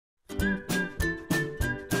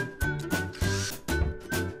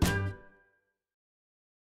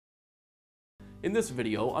In this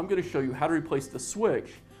video, I'm going to show you how to replace the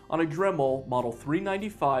switch on a Dremel Model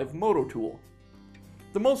 395 Moto Tool.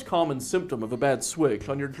 The most common symptom of a bad switch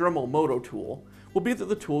on your Dremel Moto Tool will be that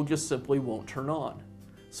the tool just simply won't turn on.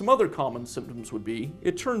 Some other common symptoms would be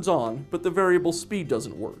it turns on, but the variable speed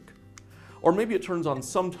doesn't work. Or maybe it turns on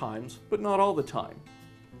sometimes, but not all the time.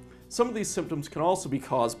 Some of these symptoms can also be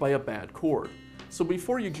caused by a bad cord. So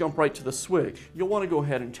before you jump right to the switch, you'll want to go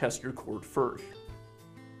ahead and test your cord first.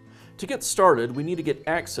 To get started, we need to get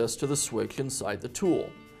access to the switch inside the tool.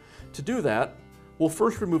 To do that, we'll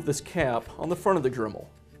first remove this cap on the front of the Dremel.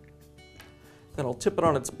 Then I'll tip it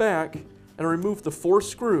on its back and remove the 4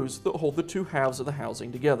 screws that hold the 2 halves of the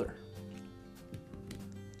housing together.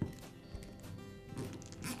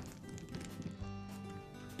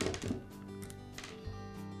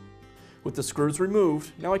 With the screws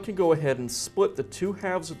removed, now I can go ahead and split the 2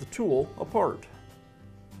 halves of the tool apart.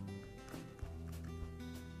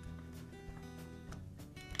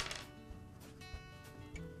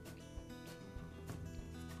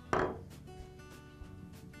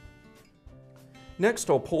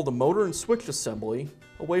 Next, I'll pull the motor and switch assembly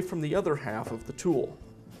away from the other half of the tool.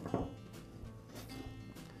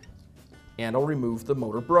 And I'll remove the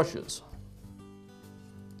motor brushes.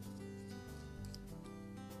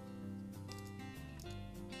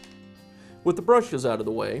 With the brushes out of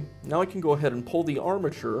the way, now I can go ahead and pull the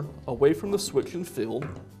armature away from the switch and field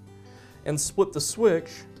and split the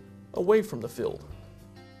switch away from the field.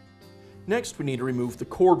 Next, we need to remove the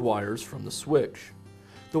cord wires from the switch.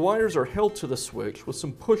 The wires are held to the switch with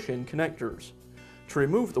some push-in connectors. To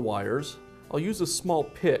remove the wires, I'll use a small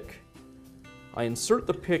pick. I insert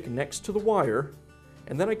the pick next to the wire,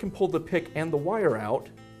 and then I can pull the pick and the wire out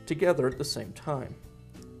together at the same time.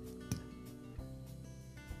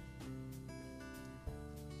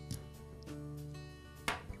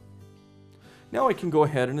 Now I can go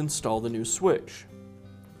ahead and install the new switch.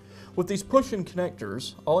 With these push-in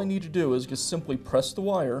connectors, all I need to do is just simply press the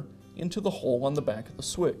wire into the hole on the back of the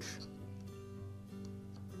switch.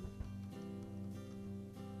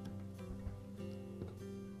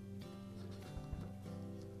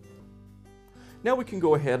 Now we can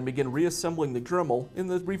go ahead and begin reassembling the Dremel in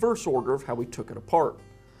the reverse order of how we took it apart.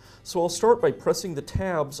 So I'll start by pressing the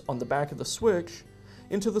tabs on the back of the switch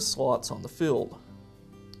into the slots on the field.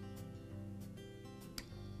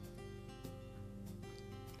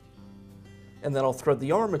 And then I'll thread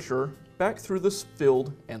the armature back through this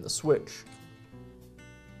field and the switch.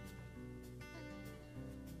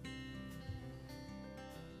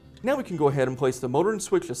 Now we can go ahead and place the motor and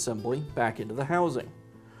switch assembly back into the housing.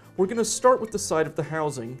 We're going to start with the side of the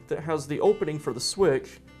housing that has the opening for the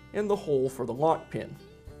switch and the hole for the lock pin.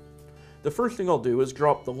 The first thing I'll do is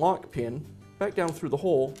drop the lock pin back down through the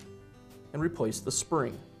hole and replace the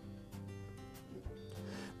spring.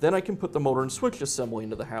 Then I can put the motor and switch assembly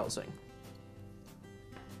into the housing.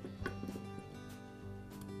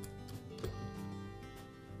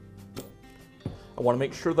 I want to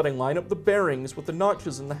make sure that I line up the bearings with the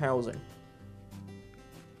notches in the housing.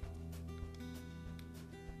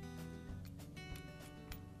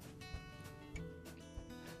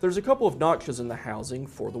 There's a couple of notches in the housing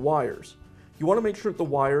for the wires. You want to make sure that the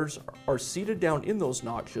wires are seated down in those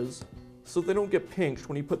notches so they don't get pinched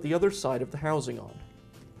when you put the other side of the housing on.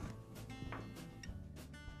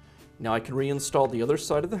 Now I can reinstall the other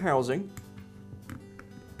side of the housing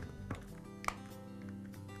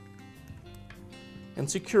and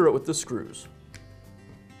secure it with the screws.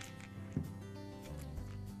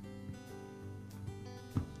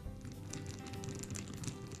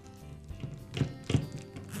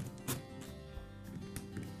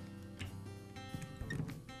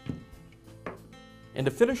 And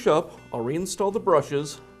to finish up, I'll reinstall the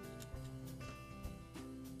brushes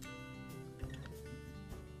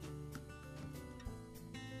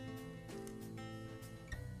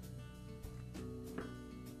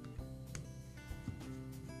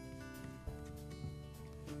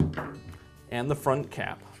and the front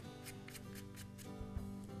cap.